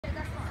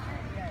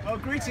Well,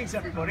 greetings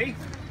everybody.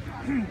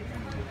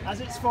 As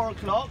it's 4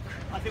 o'clock,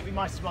 I think we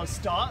might as well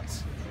start.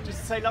 Just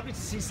to say, lovely to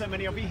see so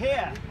many of you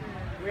here.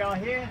 We are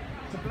here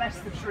to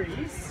bless the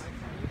trees.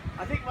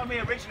 I think when we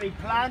originally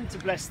planned to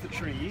bless the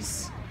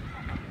trees,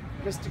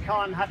 Mr.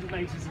 Khan hadn't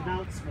made his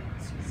announcement,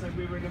 so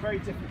we were in a very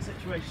different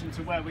situation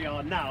to where we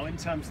are now in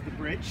terms of the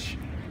bridge.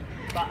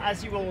 But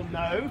as you all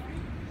know,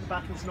 the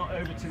battle's not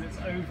over till it's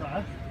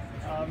over.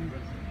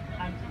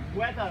 And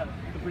whether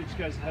the bridge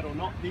goes ahead or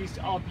not, these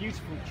are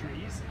beautiful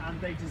trees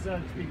and they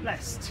deserve to be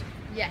blessed.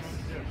 Yes.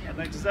 And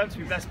they deserve to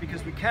be blessed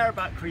because we care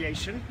about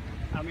creation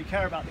and we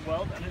care about the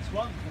world, and it's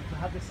wonderful to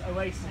have this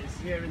oasis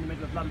here in the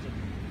middle of London.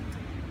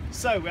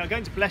 So we are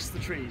going to bless the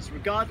trees,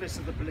 regardless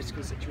of the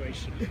political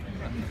situation.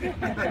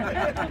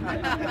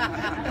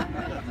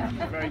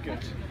 Very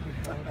good.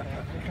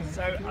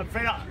 So I'm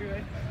afraid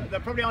there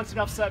probably aren't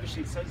enough service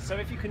sheets, so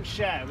if you can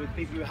share with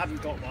people who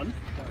haven't got one.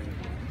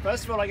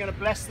 First of all, I'm going to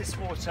bless this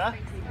water,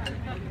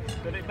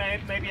 that it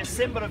may be a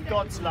symbol of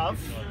God's love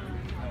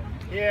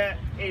here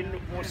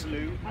in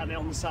Waterloo and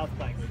on the South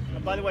Bank.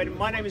 And by the way,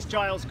 my name is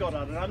Giles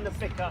Goddard and I'm the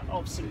vicar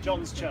of St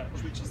John's Church,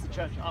 which is the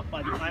church up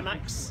by the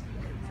IMAX,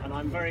 and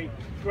I'm very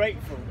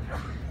grateful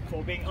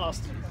for being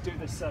asked to do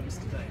this service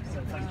today,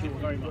 so thank you all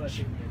very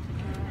much.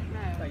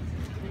 Thank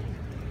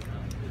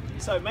you.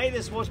 So may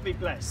this water be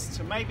blessed,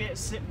 so may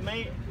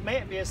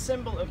it be a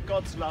symbol of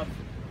God's love,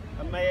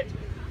 and may it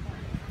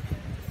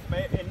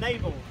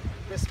enable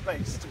this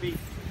place to be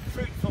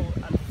fruitful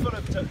and full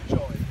of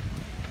joy.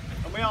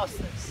 And we ask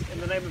this in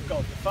the name of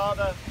God the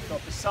Father,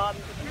 God the Son,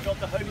 and God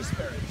the Holy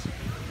Spirit.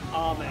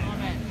 Amen.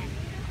 Amen.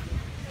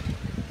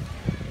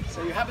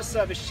 So you have a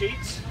service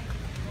sheet.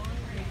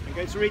 I'm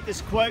going to read this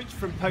quote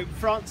from Pope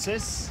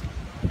Francis.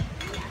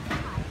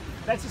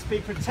 Let us be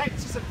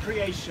protectors of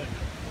creation,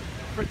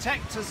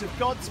 protectors of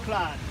God's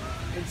plan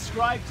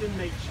inscribed in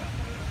nature,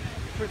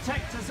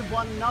 protectors of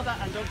one another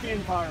and of the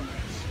environment.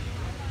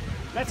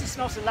 Let us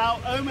not allow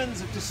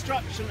omens of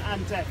destruction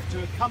and death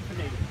to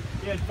accompany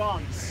the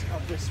advance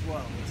of this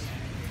world.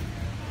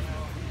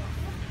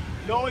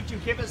 Lord, you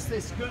give us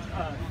this good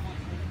earth,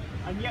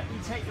 and yet we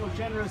take your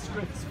generous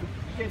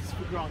gifts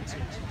for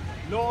granted.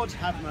 Lord,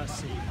 have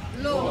mercy.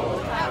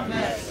 Lord, have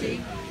mercy.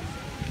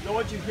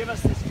 Lord, you give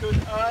us this good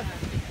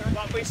earth,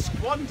 but we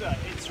squander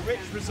its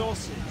rich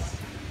resources.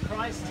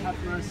 Christ, have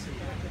mercy.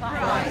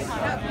 Christ,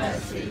 have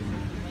mercy.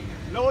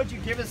 Lord, you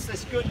give us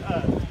this good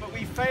earth, but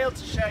we fail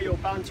to share your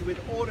bounty with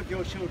all of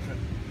your children.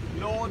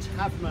 Lord,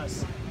 have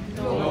mercy.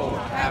 Lord,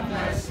 have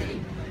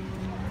mercy.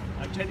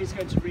 Jenny's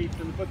going to read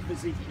from the book of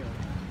Ezekiel.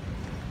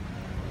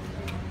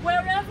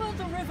 Wherever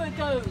the river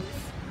goes,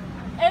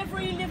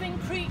 every living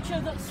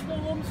creature that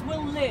swarms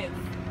will live,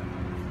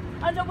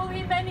 and there will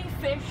be many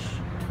fish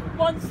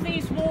once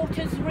these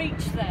waters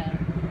reach there.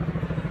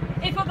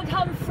 It will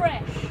become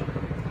fresh,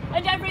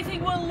 and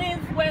everything will live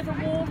where the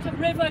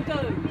river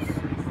goes.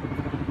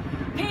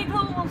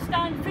 People will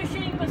stand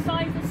fishing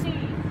beside the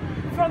sea,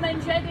 from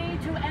En-Gedi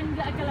to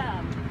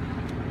En-Eglaim.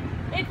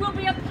 It will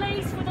be a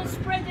place for the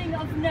spreading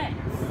of nets.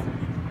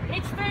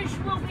 Its fish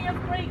will be of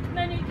great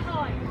many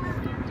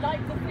kinds,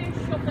 like the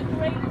fish of the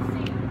great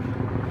sea.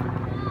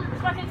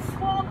 But its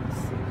swamps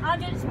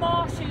and its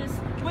marshes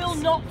will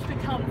not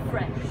become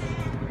fresh.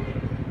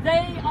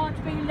 They are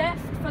to be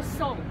left for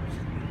salt.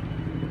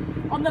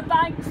 On the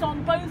banks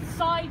on both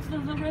sides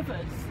of the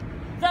rivers,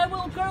 there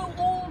will grow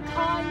all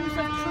kinds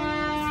of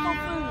trees for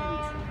food.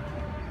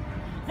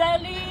 Their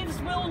leaves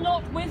will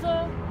not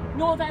wither,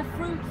 nor their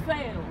fruit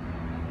fail,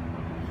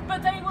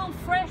 but they will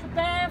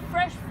bear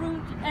fresh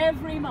fruit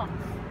every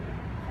month,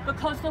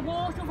 because the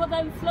water for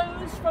them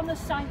flows from the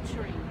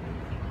sanctuary.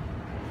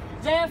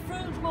 Their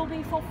fruit will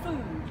be for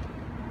food,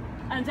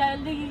 and their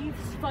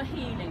leaves for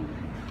healing.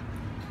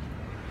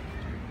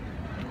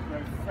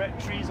 There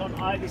are trees on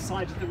either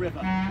side of the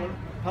river.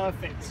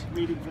 Perfect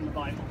reading from the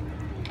Bible.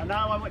 And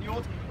now I want you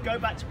all to go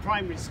back to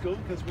primary school,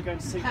 because we're going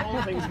to sing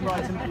all things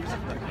bright and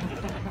beautiful.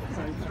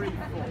 So 3,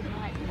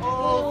 4.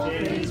 All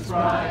things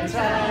bright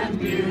and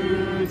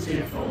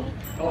beautiful,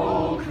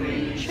 all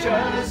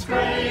creatures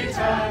great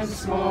and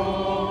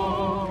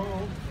small,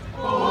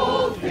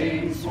 all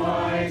things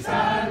wise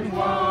and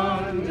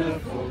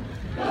wonderful,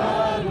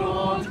 the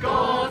Lord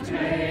God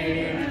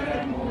made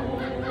them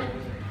all.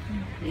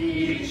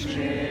 Each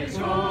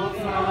little